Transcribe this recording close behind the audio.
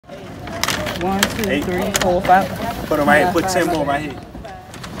1, 2, 3, 4, 5. Put them right here. Put 10 more right here.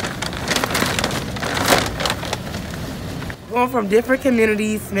 Going from different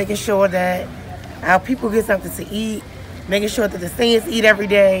communities, making sure that our people get something to eat, making sure that the seniors eat every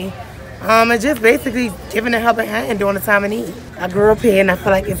day, and just basically giving a helping hand during the time of need. I grew up here and I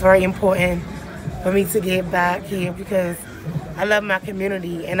feel like it's very important for me to get back here because I love my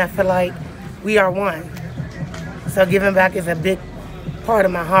community and I feel like we are one. So giving back is a big part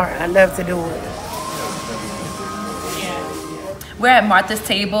of my heart. I love to do it. We're at Martha's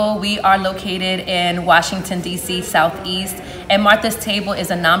Table. We are located in Washington, D.C. Southeast. And Martha's Table is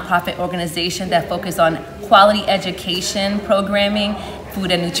a nonprofit organization that focuses on quality education, programming,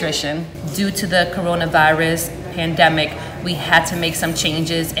 food and nutrition. Due to the coronavirus pandemic, we had to make some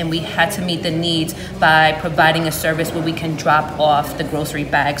changes and we had to meet the needs by providing a service where we can drop off the grocery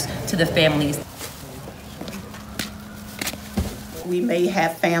bags to the families. We may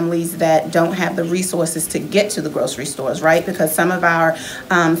have families that don't have the resources to get to the grocery stores, right? Because some of our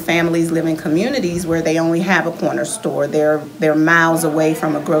families live in communities where they only have a corner store. They're miles away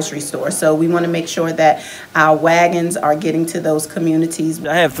from a grocery store. So we want to make sure that our wagons are getting to those communities.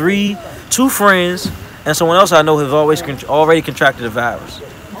 I have two friends, and someone else I know has already contracted the virus.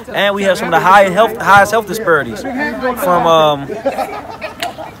 And we have some of the highest health disparities from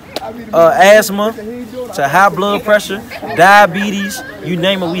asthma to high blood pressure, diabetes, you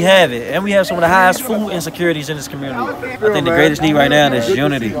name it, we have it. And we have some of the highest food insecurities in this community. I think the greatest need right now is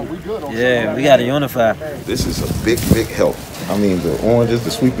unity. Yeah, we got to unify. This is a big help. I mean, the oranges,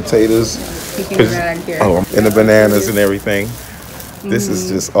 the sweet potatoes, and the bananas and everything. This is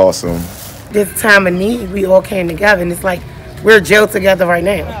just awesome. This time of need, we all came together, and it's like we're jailed together right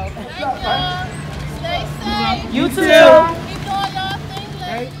now. You too.